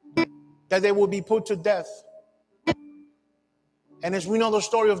 that they would be put to death. And as we know the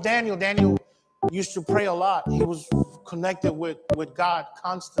story of Daniel, Daniel used to pray a lot. He was connected with God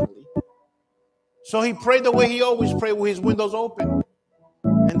constantly. So he prayed the way he always prayed, with his windows open.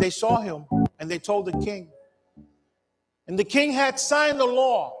 And they saw him and they told the king. And the king had signed the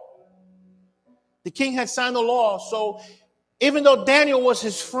law. The king had signed the law. So even though Daniel was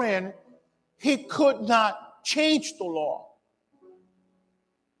his friend, he could not change the law.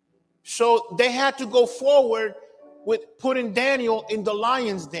 So they had to go forward with putting Daniel in the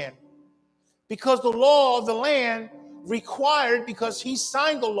lion's den, because the law of the land required, because he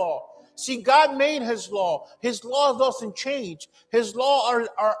signed the law. See, God made his law. His law doesn't change. His law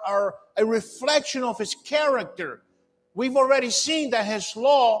are a reflection of his character. We've already seen that his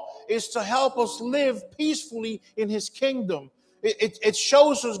law is to help us live peacefully in his kingdom. It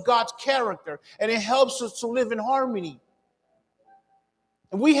shows us God's character, and it helps us to live in harmony.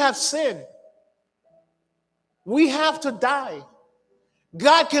 And we have sinned. We have to die.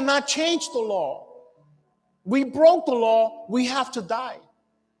 God cannot change the law. We broke the law. We have to die.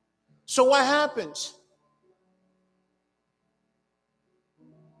 So what happens?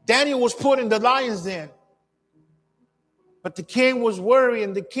 Daniel was put in the lion's den. But the king was worried,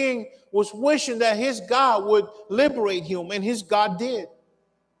 and the king was wishing that his God would liberate him, and his God did.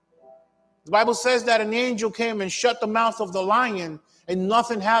 The Bible says that an angel came and shut the mouth of the lion, and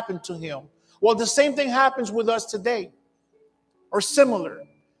nothing happened to him. Well, the same thing happens with us today, or similar,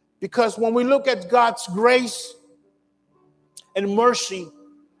 because when we look at God's grace and mercy,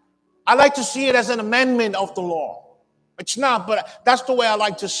 I like to see it as an amendment of the law. It's not, but that's the way I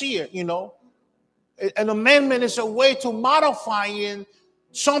like to see it, you know. An amendment is a way to modify in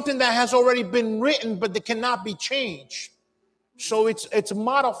something that has already been written, but that cannot be changed. So it's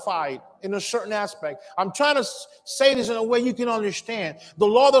modified in a certain aspect. I'm trying to say this in a way you can understand. The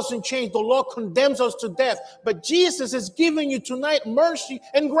law doesn't change. The law condemns us to death. But Jesus is giving you tonight mercy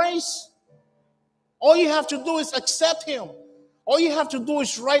and grace. All you have to do is accept him. All you have to do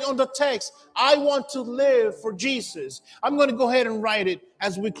is write on the text, I want to live for Jesus. I'm going to go ahead and write it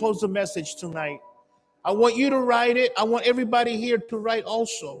as we close the message tonight. I want you to write it. I want everybody here to write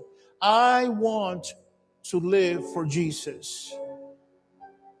also. I want to live for Jesus.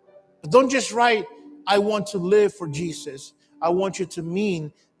 But don't just write, I want to live for Jesus. I want you to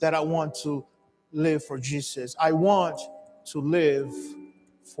mean that I want to live for Jesus. I want to live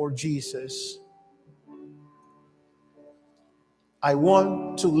for Jesus. I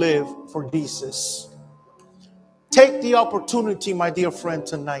want to live for Jesus. Take the opportunity, my dear friend,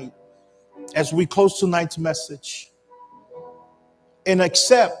 tonight, as we close tonight's message, and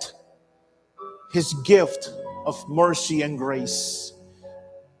accept his gift of mercy and grace,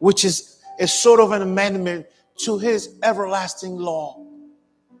 which is sort of an amendment to his everlasting law.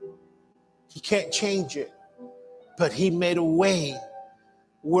 He can't change it, but he made a way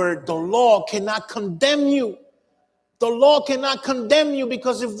where the law cannot condemn you. The law cannot condemn you,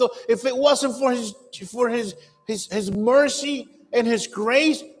 because if it wasn't for his mercy and his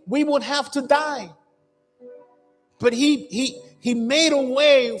grace, we would have to die. But he made a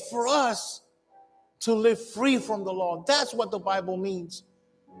way for us to live free from the law. That's what the Bible means.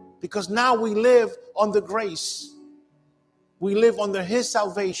 Because now we live under grace. We live under his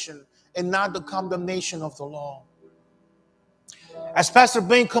salvation and not the condemnation of the law. As Pastor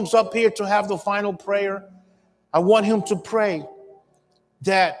Ben comes up here to have the final prayer, I want him to pray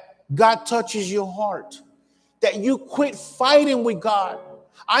that God touches your heart, that you quit fighting with God.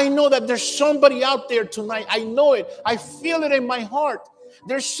 I know that there's somebody out there tonight. I know it. I feel it in my heart.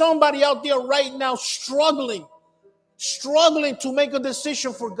 There's somebody out there right now struggling to make a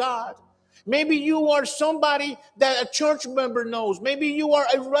decision for God. Maybe you are somebody that a church member knows. Maybe you are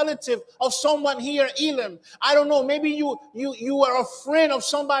a relative of someone here at Elam. I don't know. Maybe you are a friend of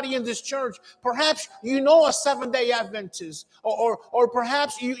somebody in this church. Perhaps you know a Seventh-day Adventist. Or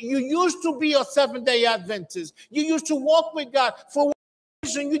perhaps you used to be a Seventh-day Adventist. You used to walk with God. For one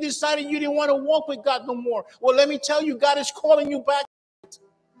reason, you decided you didn't want to walk with God no more. Well, let me tell you, God is calling you back.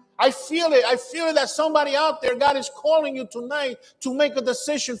 I feel it. I feel that somebody out there, God is calling you tonight to make a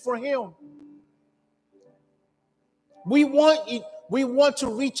decision for him. We want to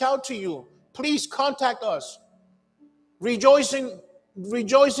reach out to you. Please contact us.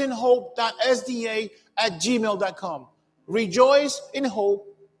 rejoicinghope.sda@gmail.com.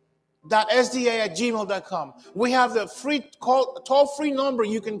 rejoicinghope.sda@gmail.com. We have the free toll-free number.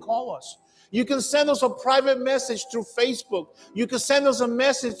 You can call us. You can send us a private message through Facebook. You can send us a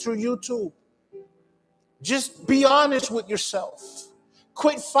message through YouTube. Just be honest with yourself.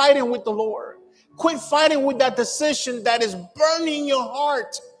 Quit fighting with the Lord. Quit fighting with that decision that is burning your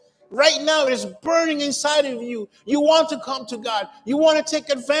heart. Right now, it is burning inside of you. You want to come to God. You want to take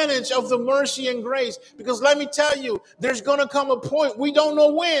advantage of the mercy and grace. Because let me tell you, there's going to come a point, we don't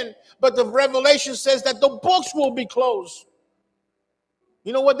know when, but the Revelation says that the books will be closed.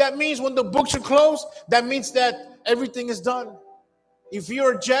 You know what that means when the books are closed? That means that everything is done. If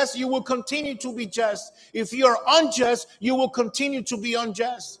you're just, you will continue to be just. If you're unjust, you will continue to be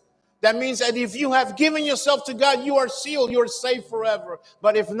unjust. That means that if you have given yourself to God, you are sealed, you are saved forever.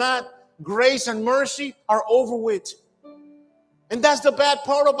 But if not, grace and mercy are over with. And that's the bad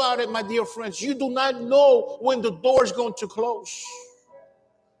part about it, my dear friends. You do not know when the door is going to close.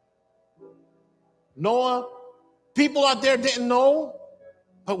 Noah, people out there didn't know.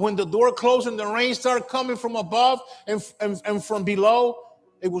 But when the door closed and the rain started coming from above and from below,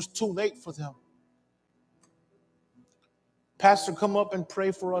 it was too late for them. Pastor, come up and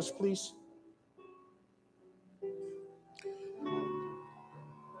pray for us, please.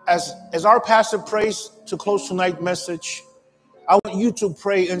 As our pastor prays to close tonight's message, I want you to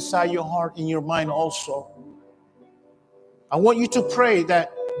pray inside your heart and your mind also. I want you to pray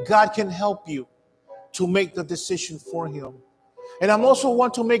that God can help you to make the decision for him. And I'm also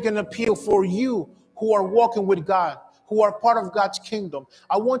want to make an appeal for you who are walking with God, who are part of God's kingdom.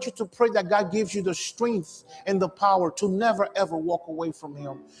 I want you to pray that God gives you the strength and the power to never, ever walk away from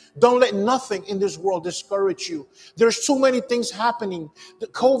him. Don't let nothing in this world discourage you. There's too many things happening. The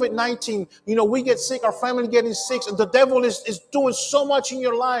COVID-19, we get sick, our family getting sick, and the devil is doing so much in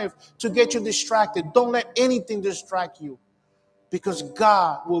your life to get you distracted. Don't let anything distract you, because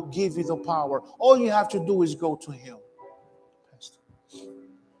God will give you the power. All you have to do is go to him.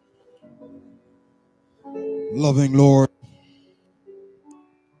 Loving Lord,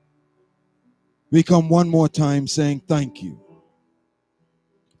 we come one more time saying thank you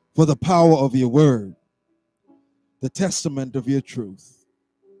for the power of your word, the testament of your truth.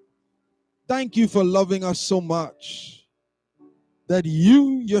 Thank you for loving us so much that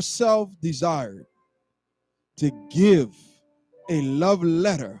you yourself desired to give a love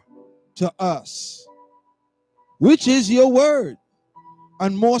letter to us, which is your word,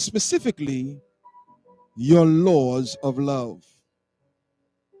 and more specifically, your laws of love.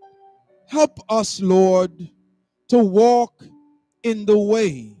 Help us, Lord, to walk in the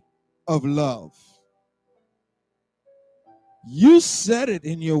way of love. You said it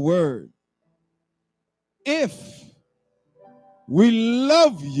in your word. If we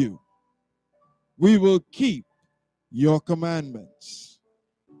love you, we will keep your commandments.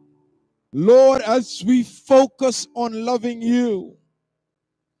 Lord, as we focus on loving you,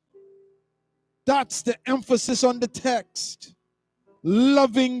 that's the emphasis on the text.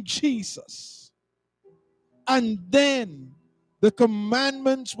 Loving Jesus. And then the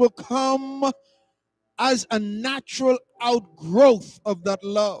commandments will come as a natural outgrowth of that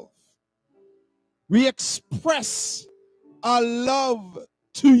love. We express our love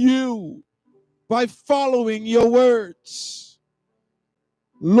to you by following your words.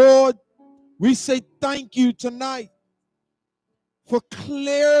 Lord, we say thank you tonight for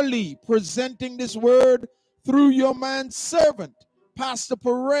clearly presenting this word through your manservant, Pastor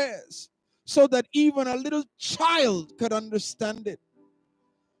Perez, so that even a little child could understand it.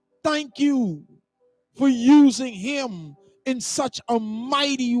 Thank you for using him in such a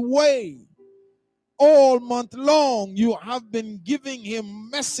mighty way. All month long, you have been giving him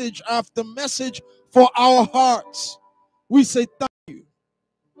message after message for our hearts. We say thank you.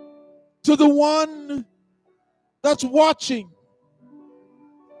 To the one that's watching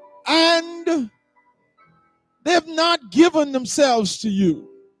and they've not given themselves to you,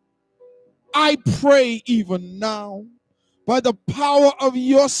 I pray even now, by the power of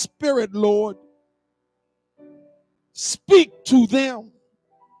your Spirit, Lord, speak to them,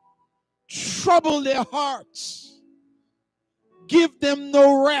 trouble their hearts, give them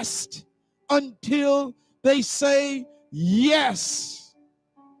no rest until they say, yes,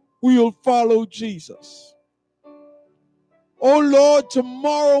 we will follow Jesus. Oh Lord,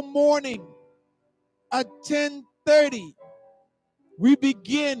 tomorrow morning at 10:30, we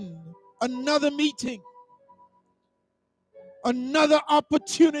begin another meeting, another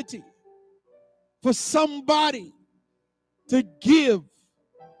opportunity for somebody to give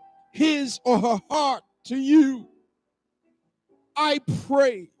his or her heart to you. I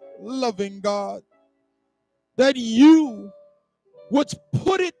pray, loving God, that you would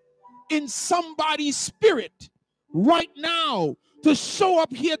put it in somebody's spirit right now to show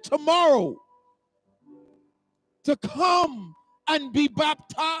up here tomorrow, to come and be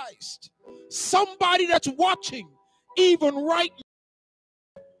baptized. Somebody that's watching even right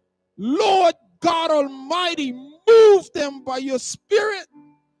now. Lord God Almighty, move them by your Spirit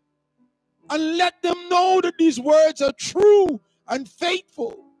and let them know that these words are true and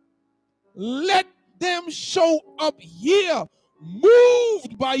faithful. Let them show up here,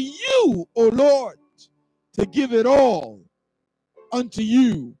 moved by you, O Lord, to give it all unto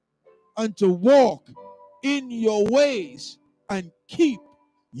you and to walk in your ways and keep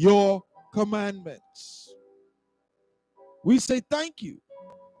your commandments. We say thank you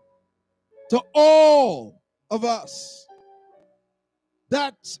to all of us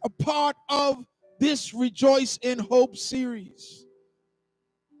that's a part of this Rejoice in Hope series.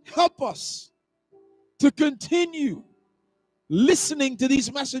 Help us to continue listening to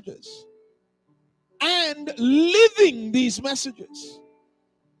these messages and living these messages.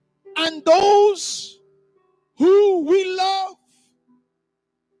 And those who we love,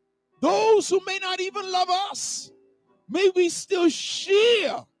 those who may not even love us, may we still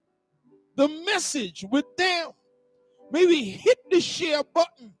share the message with them. May we hit the share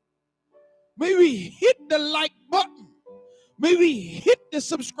button. May we hit the like button. May we hit the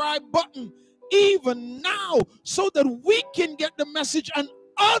subscribe button even now so that we can get the message and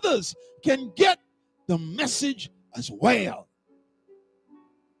others can get the message as well.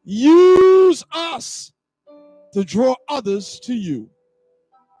 Use us to draw others to you.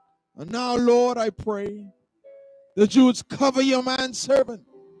 And now, Lord, I pray that you would cover your manservant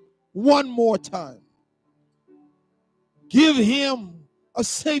one more time. Give him a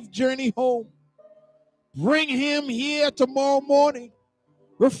safe journey home. Bring him here tomorrow morning,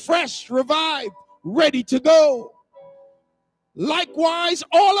 refreshed, revived, ready to go. Likewise,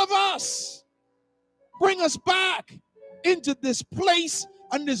 all of us, bring us back into this place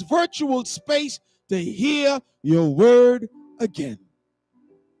and this virtual space to hear your word again.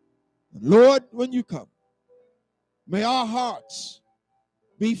 Lord, when you come, may our hearts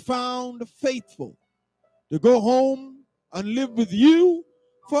be found faithful to go home and live with you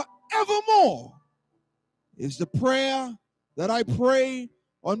forevermore, is the prayer that I pray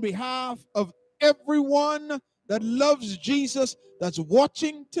on behalf of everyone that loves Jesus that's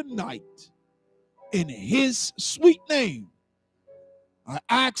watching tonight. In his sweet name, I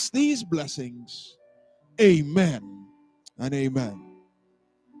ask these blessings. Amen and amen.